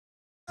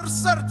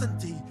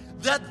certainty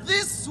that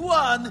this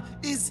one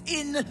is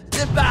in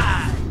the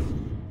bag.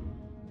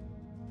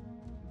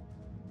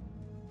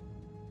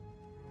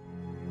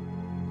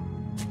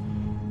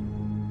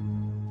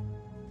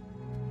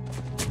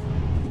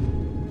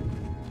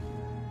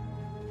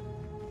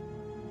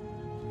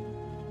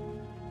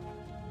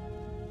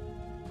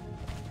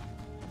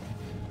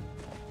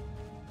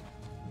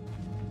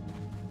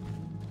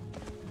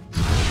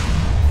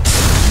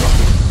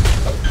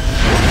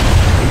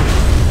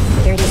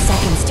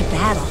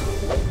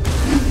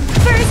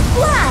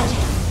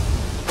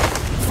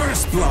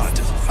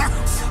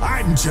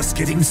 I'm just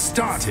getting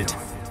started.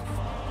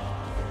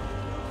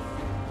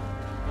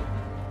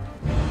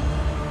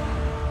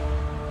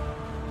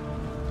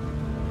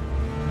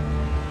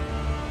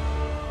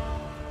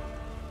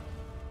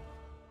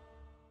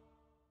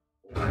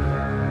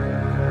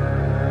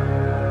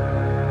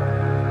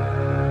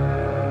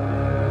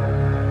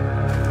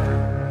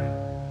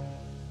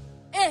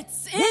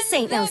 This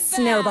ain't no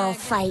snowball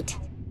fight.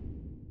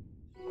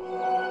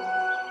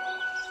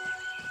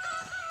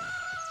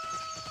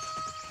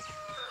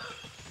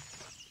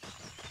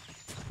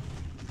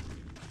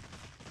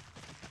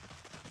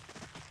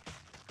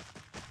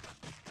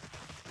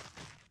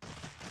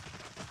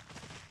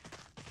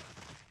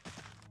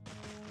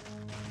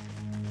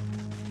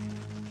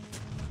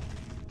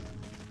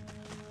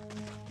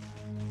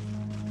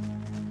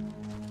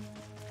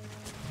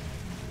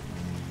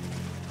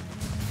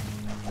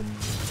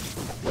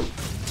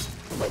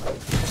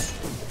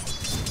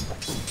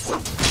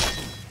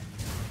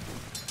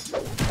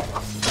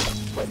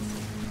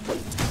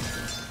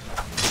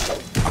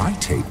 I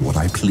take what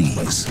I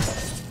please.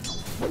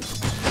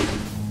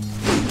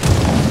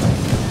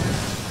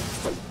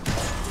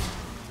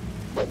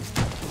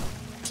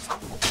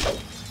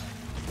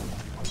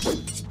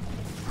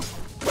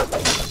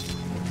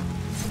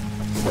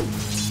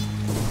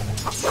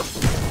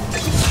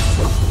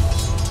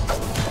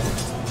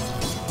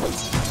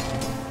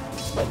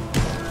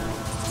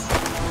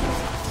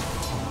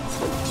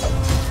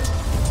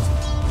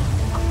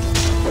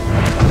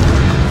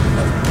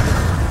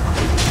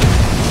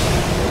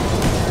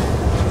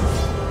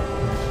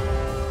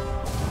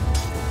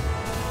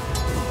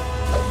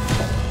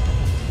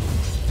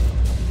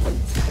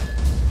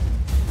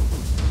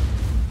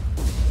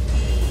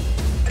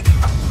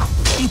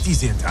 It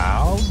isn't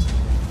out.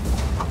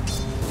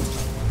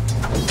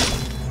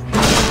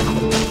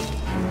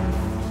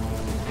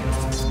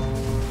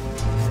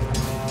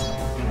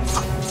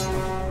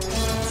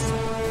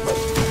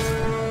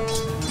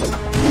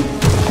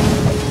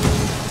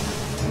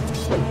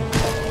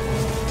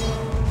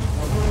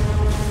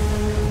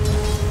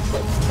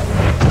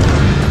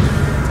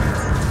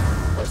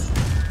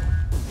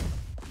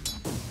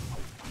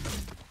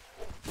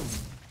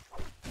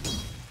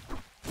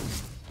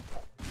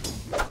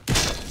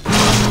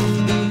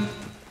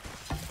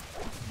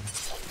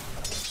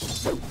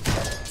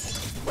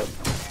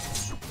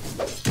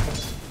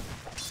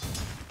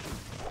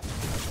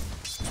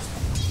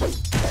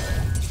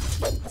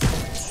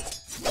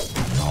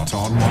 Not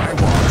on my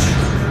watch.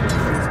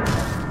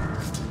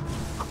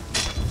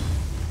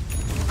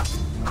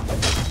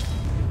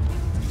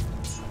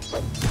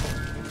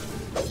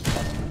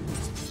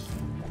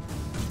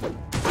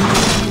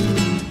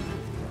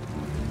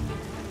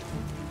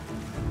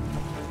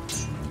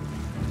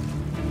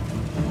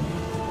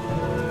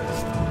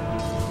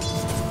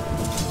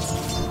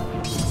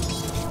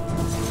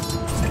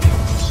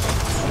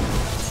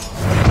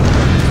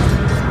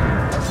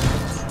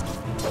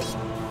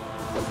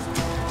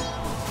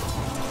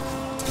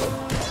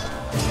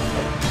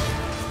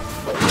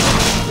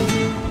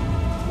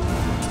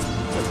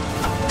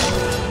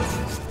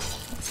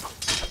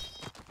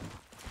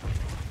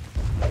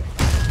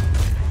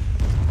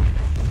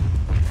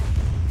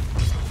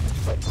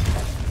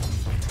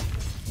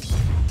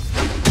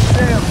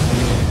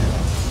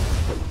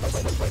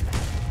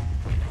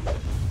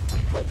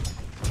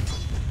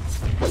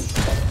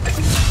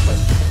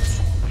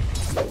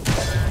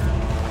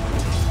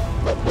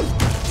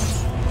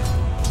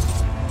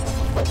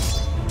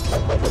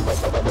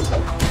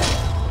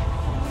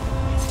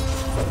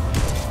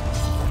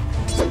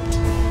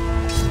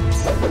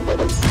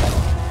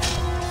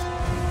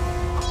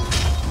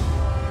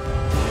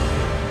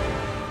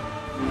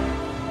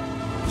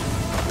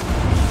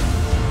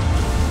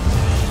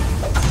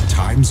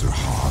 Times are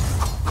hard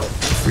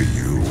for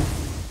you.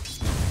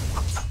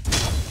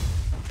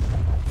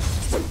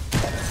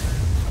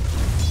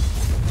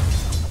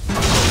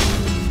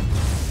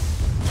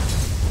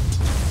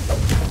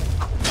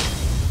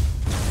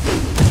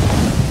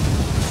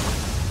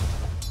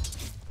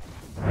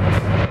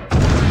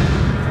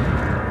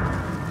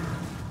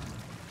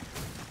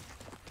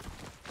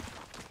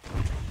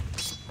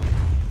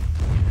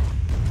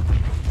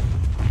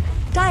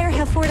 Dire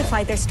have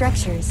fortified their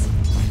structures.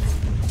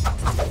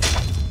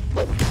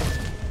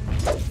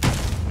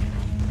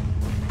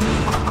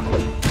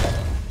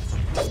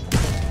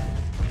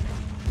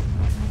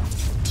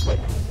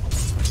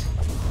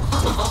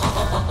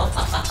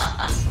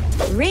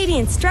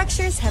 Radiant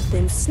structures have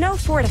been snow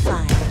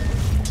fortified.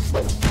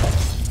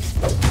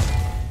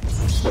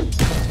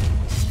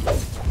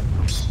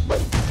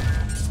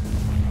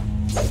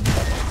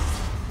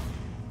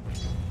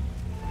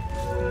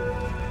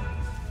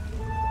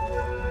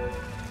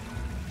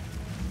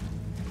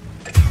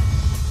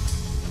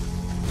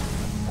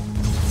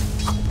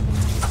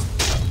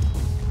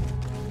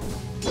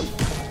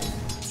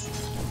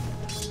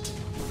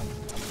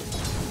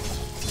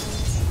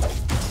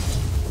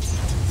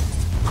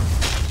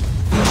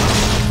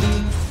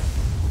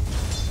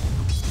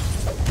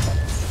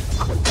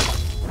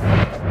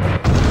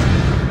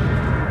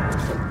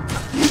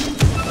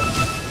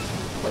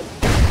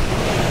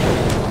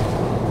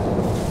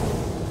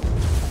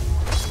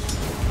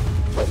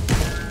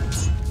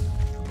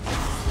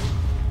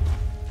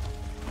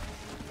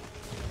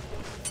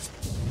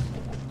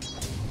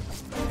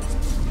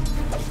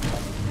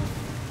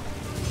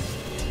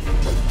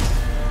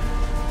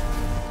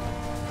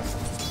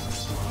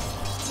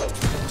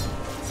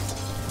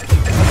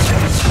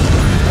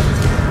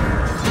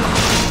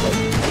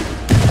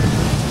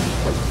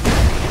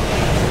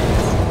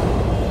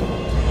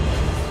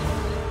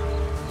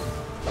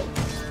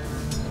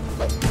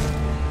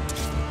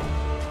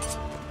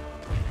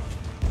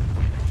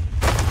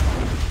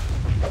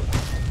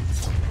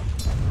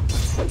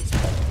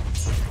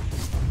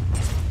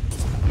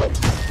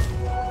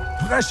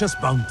 Precious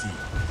bounty.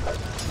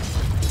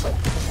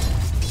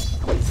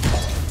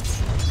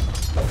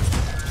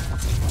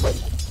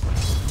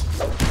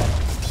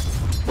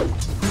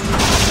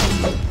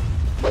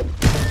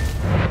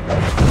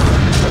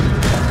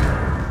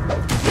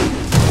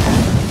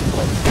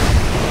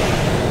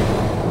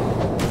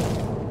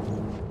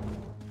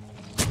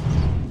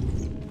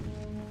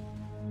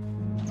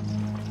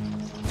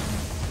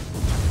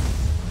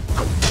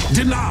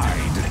 Denied!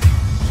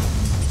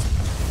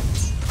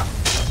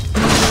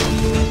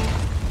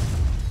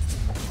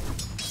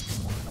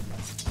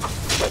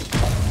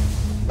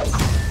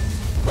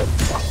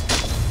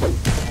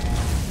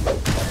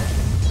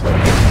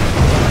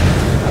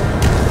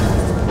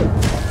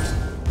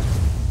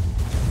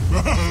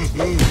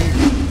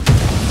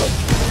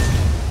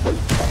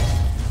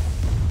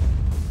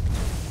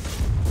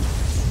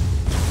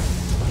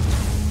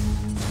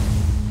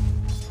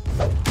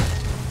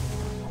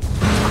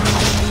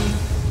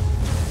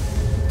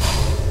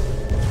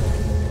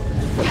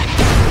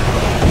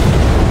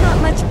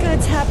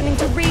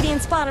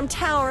 Bottom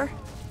tower.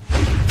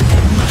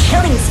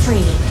 Killing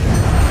spree.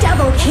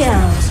 Double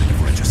kill.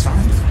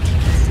 Regicide?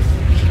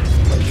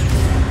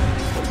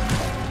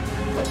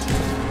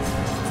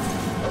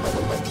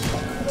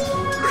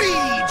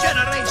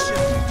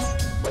 Regeneration!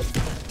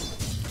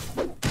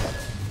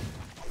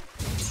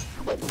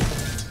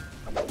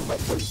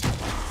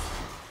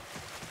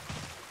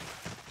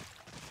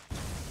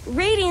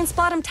 Radiant's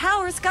bottom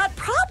tower's got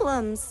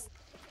problems.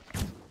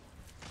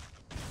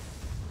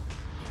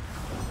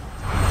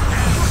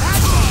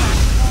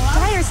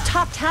 Dire's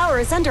top tower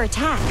is under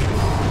attack.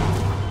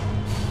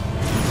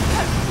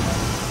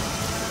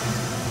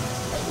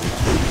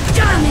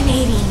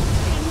 Dominating!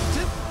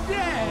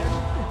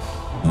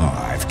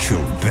 Oh, I've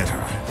killed better.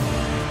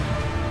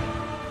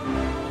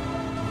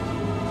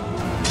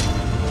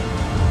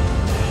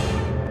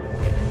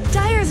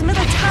 Dire's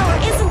middle tower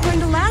isn't going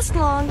to last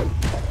long.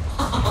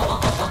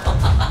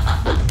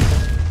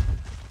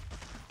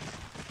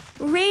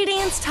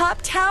 Radiant's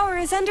top tower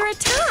is under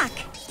attack.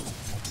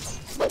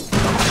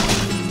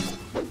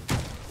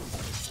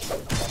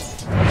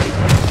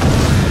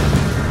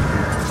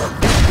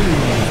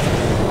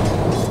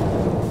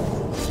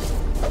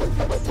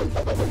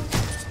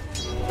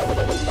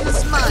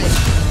 It's mine.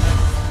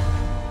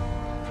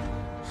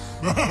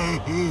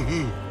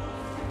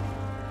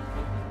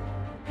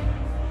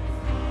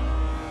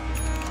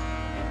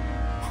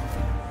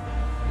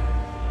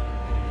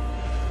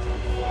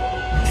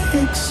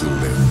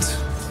 Excellent.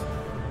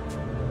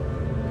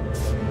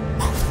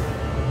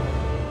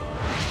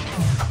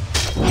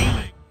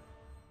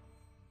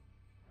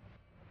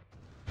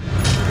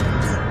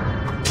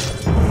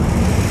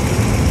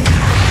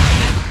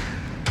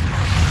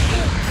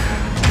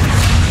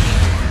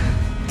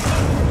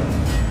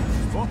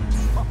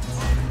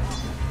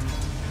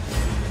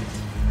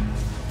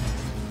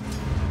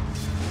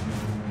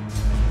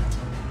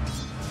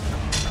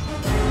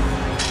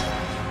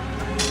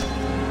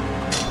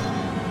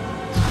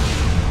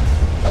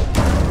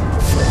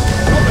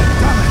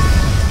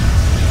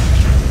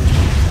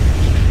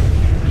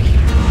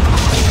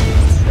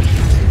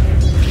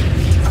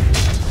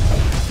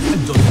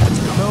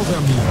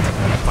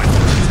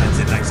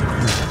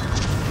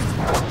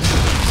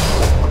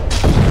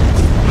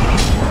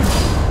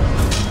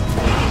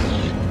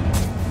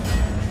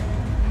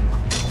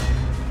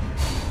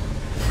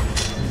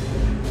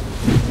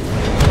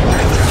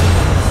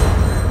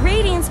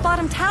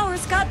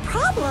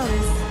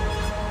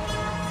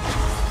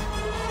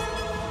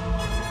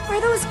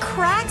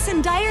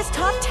 Dire's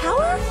top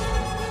tower?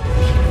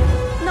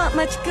 Not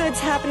much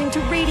good's happening to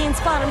Radiant's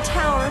bottom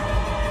tower.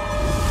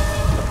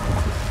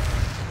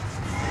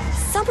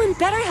 Someone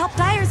better help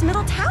Dire's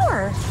middle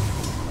tower.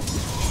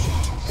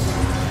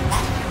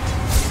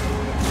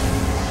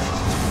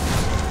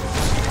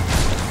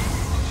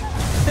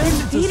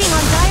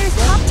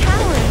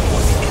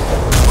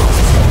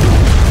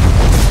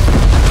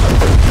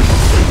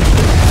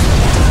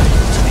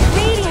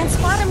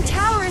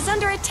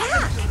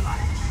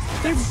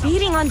 They're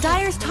beating on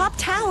Dire's top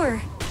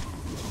tower.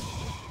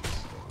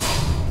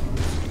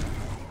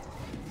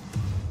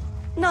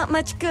 Not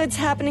much good's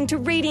happening to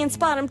Radiant's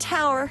bottom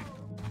tower.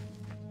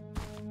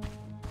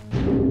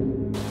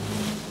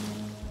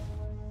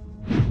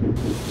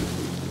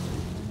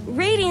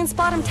 Radiant's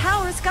bottom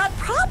tower's got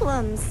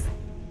problems.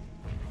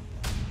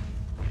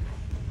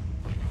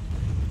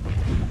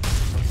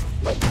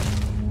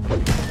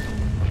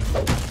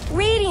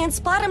 Radiant's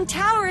bottom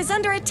tower is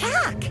under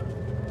attack.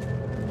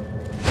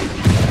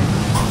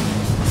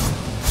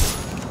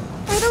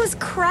 Are those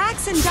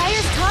cracks in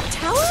Dire's top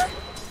tower?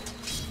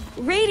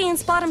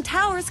 Radiant's bottom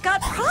tower's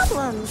got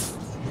problems.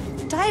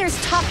 Dire's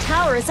top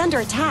tower is under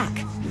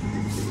attack.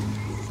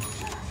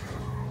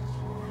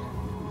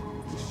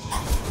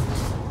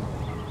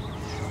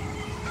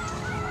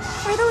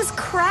 Are those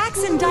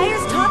cracks in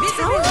Dire's top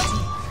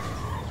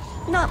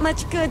tower? Not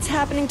much good's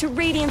happening to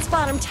Radiant's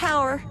bottom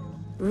tower.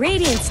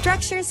 Radiant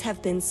structures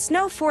have been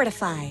snow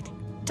fortified.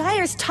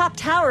 Dire's top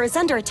tower is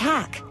under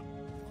attack.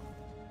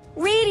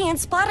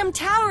 Radiant's bottom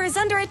tower is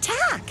under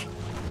attack.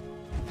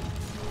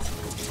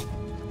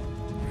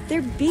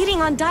 They're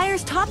beating on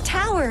Dire's top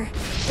tower.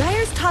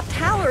 Dire's top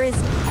tower is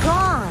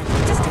gone.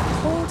 Just a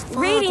cold fog.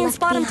 Radiant's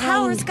bottom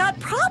tower's got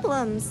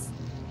problems.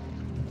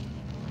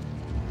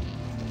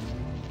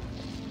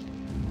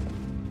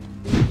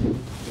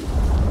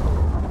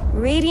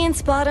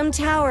 Radiant's bottom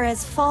tower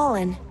has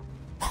fallen.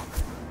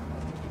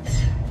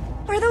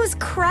 Are those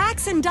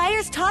cracks in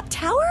Dire's top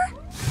tower?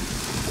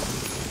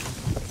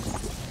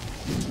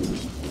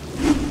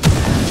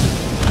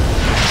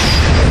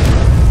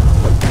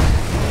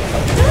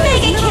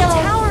 Mega kill!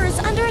 Tower is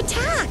under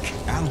attack.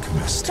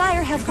 Alchemist.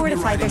 Dire have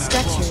fortified their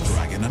structures.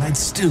 Dragon, and I'd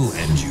still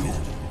end you.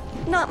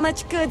 Not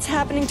much good's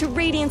happening to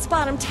Radiant's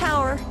bottom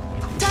tower.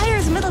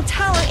 Dire's middle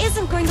tower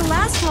isn't going to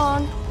last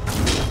long.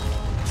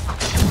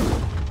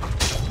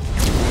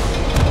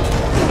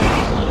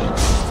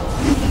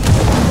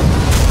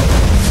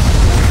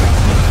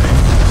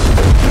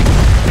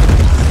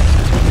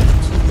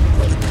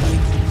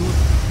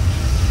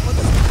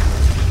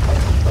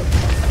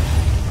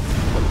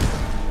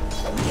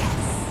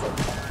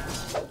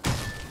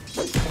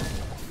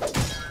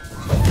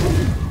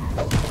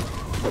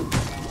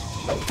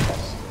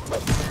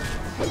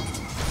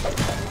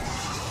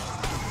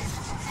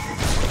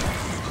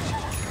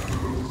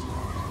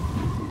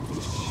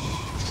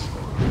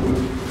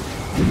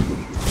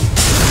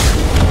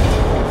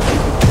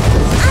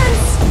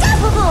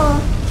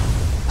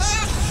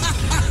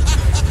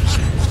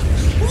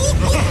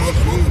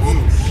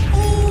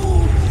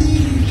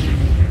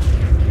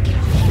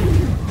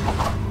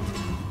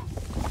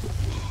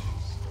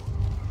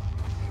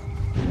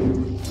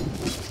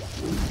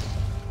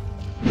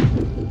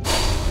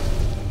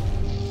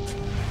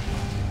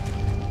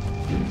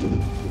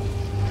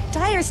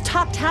 Dire's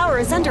top tower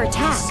is under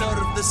attack.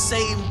 Serve the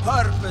same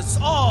purpose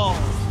all.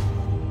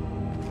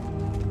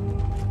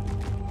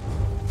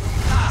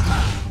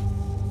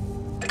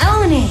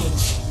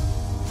 Ownage.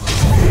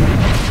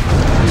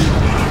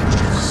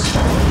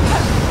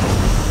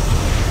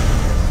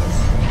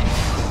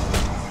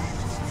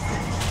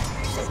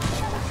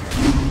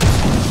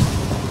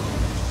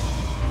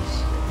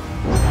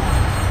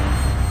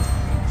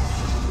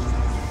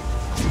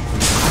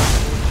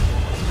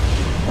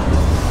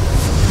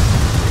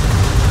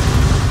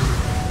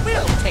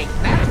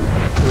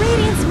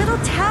 Radiant's middle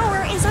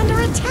tower is under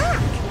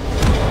attack.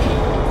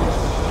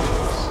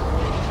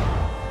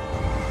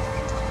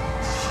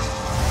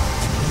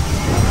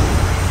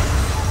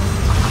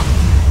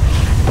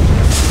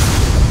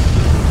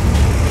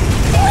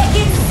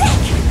 Wicked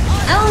sick!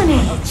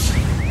 Ownage!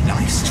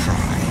 Nice try.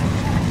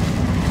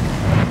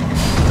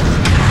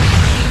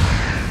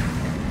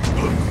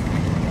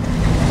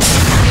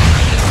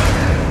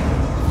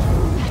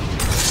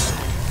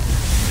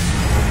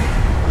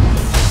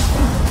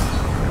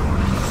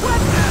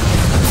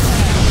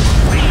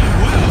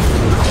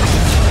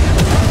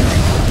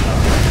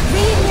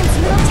 Radiant's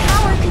middle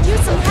tower could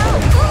use some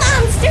help.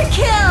 Monster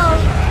kill!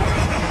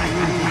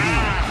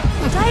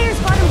 Dire's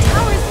bottom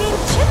tower is being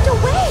chipped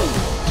away.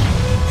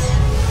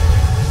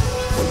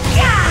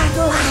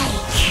 Godlike!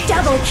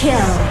 Double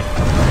kill!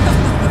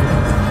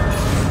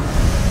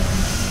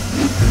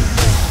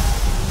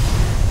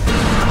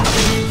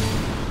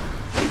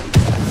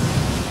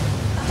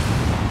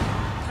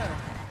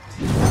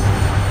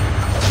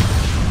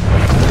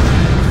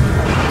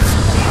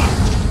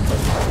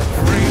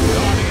 Brave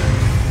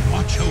Guardian,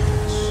 watch over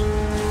us.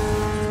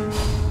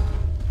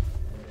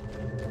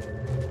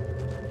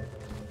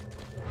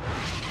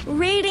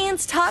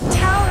 Radiant's top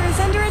tower is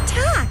under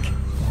attack.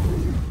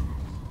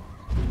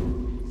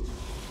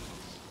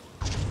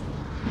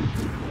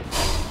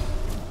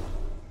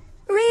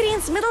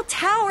 Radiant's middle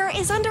tower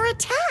is under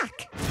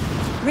attack.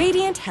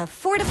 Radiant have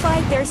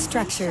fortified their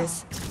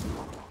structures.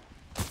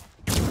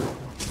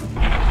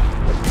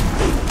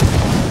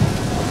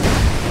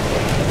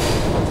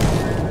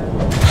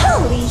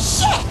 Holy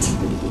shit!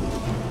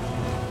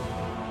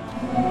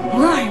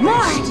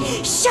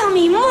 More! Show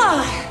me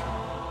more!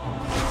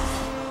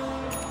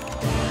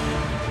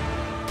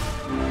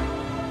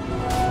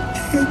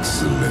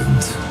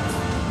 Excellent.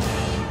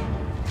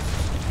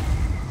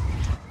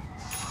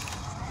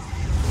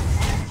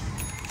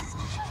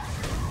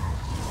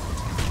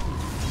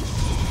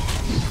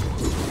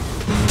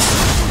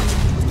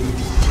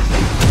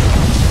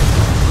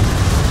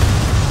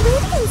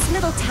 Radiant's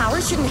middle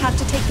tower shouldn't have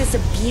to take this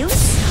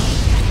abuse.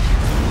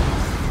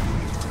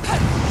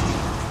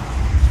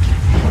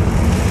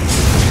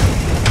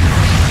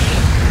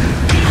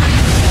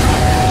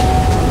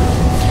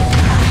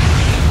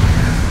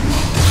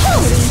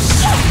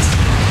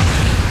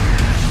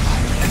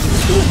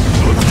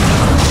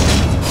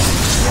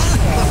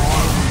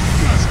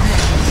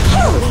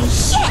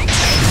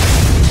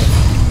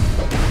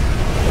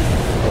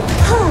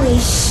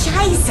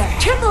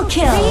 Triple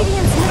kill!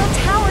 Radiant's middle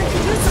tower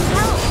could use some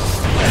help!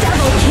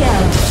 Double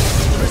kill!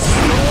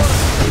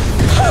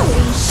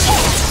 Holy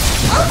shit!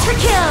 Ultra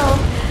kill!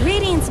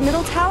 Radiant's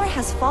middle tower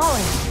has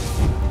fallen.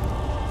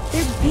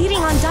 They're beating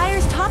on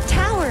Dire's top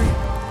tower.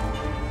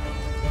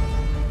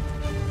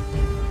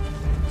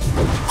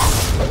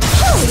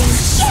 Holy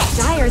shit!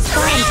 Dire's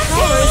bottom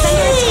tower is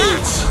under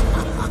attack.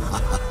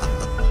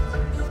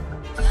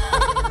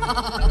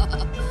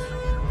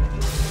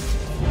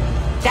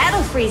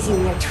 That'll freeze you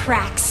in your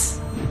tracks.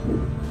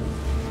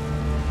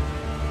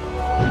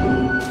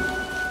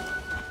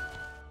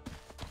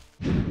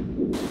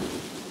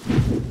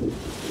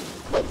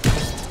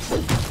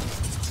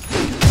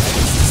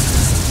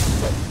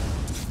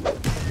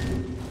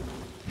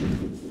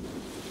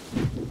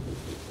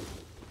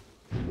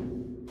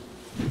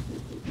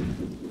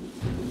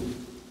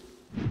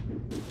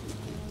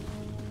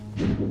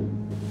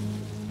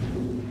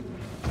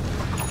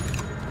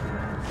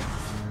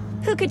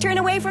 Who could turn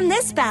away from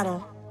this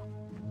battle?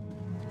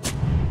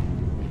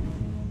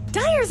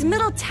 Dire's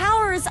middle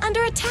tower is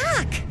under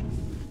attack!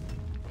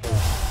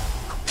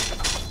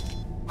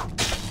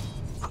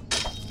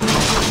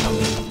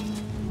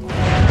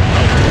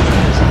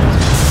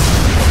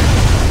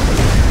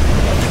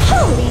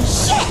 Holy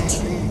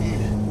shit!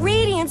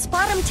 Radiant's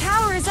bottom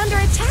tower is under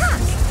attack!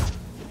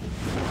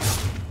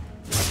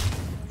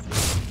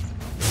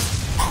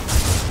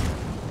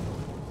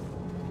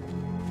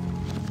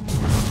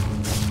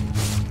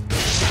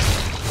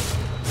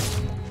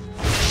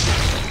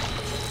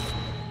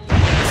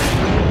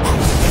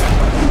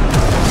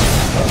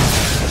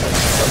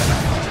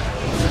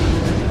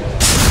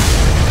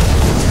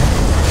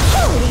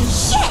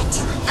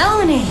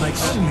 The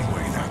only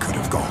way that could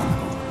have gone.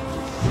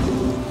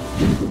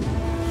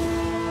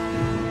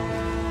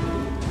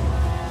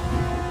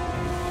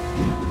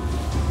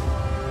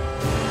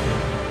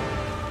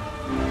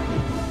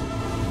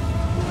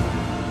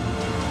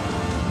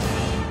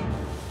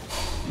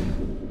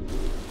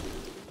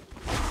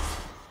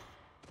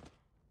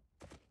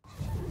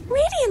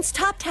 Radiant's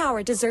top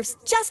tower deserves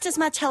just as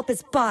much help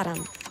as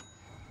bottom.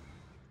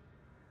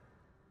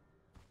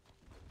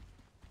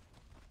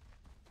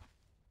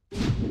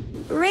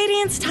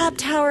 Radiant's top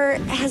tower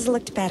has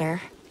looked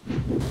better.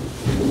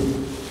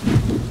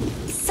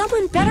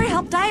 Someone better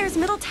help Dire's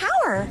middle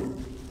tower.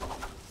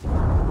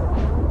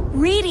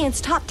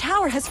 Radiant's top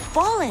tower has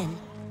fallen.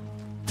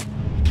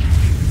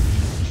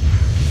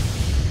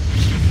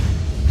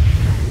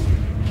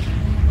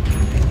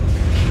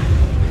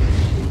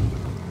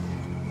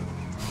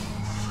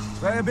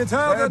 Play a bit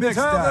harder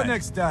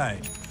next day.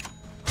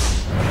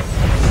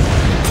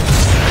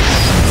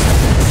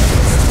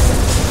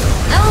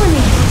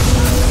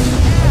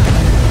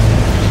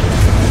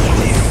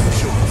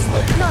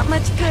 Not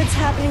much good's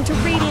happening to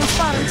Radiant's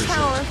bottom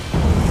tower.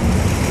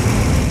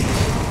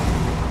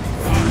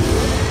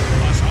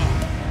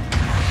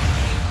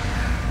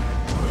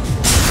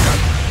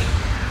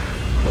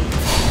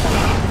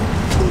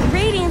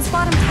 Radiant's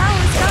bottom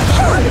tower's got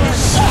holy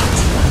shit!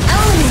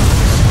 Holy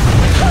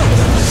shit!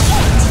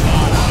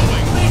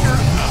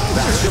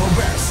 That's your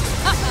best.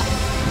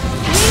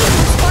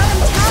 Radiant's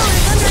bottom tower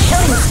is under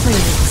killing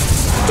spree.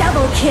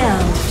 Double kill.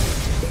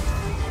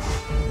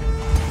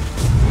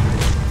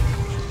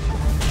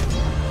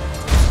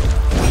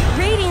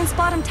 Radiant's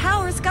bottom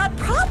tower's got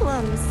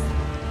problems.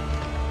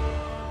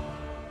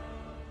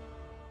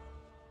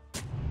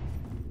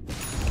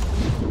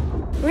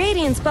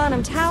 Radiant's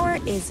bottom tower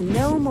is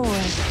no more.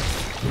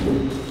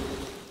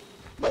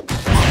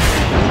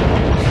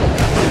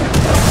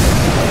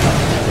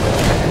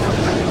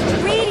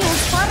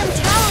 Radiant's bottom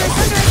tower is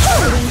under attack.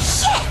 Holy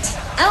shit!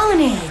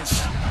 Ownage!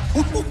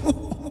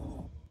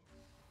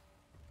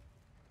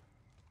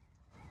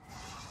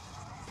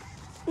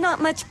 Not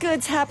much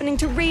good's happening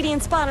to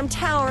Radiant's bottom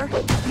tower.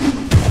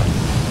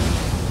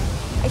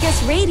 I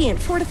guess Radiant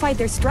fortified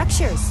their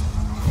structures.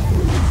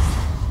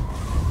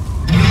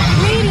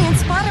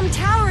 Radiant's bottom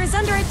tower is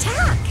under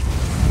attack.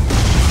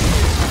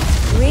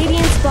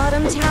 Radiant's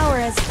bottom tower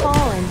has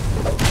fallen.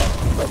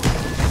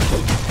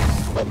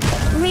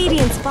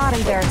 Radiant's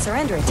bottom barracks are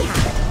under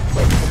attack.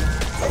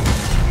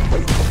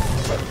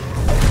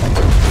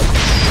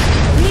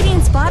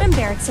 Radiant's bottom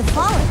barracks have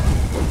fallen.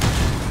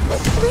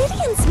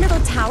 Radiant's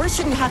middle tower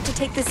shouldn't have to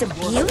take this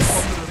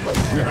abuse.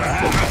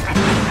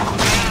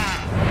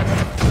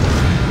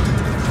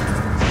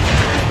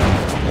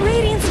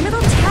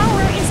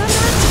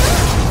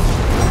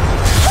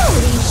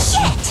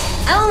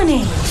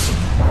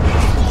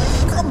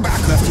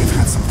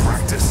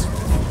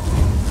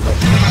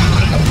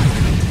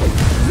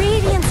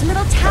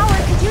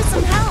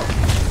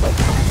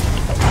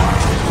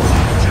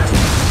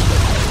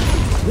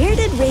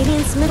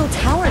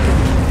 tower going?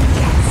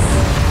 Yes.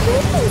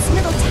 Radiant's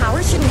middle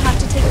tower shouldn't have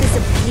to take this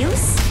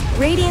abuse.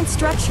 Radiant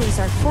structures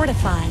are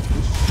fortified.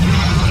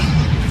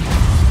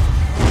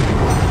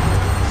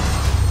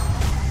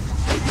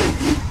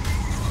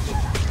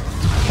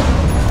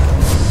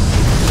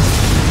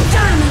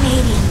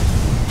 Dominating!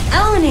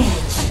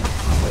 Ownage!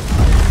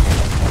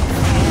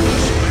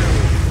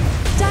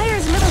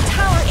 Dire's middle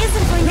tower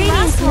isn't going to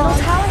last long. Radiant's middle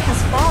tower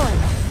has fallen.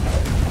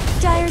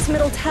 Dire's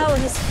middle tower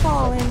has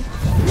fallen.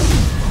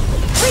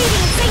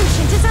 Radiant's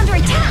Ancient is under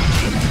attack!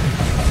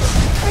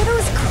 Are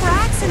those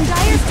cracks in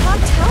Dire's top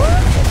tower?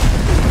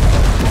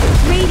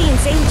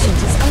 Radiant's Ancient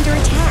is under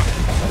attack.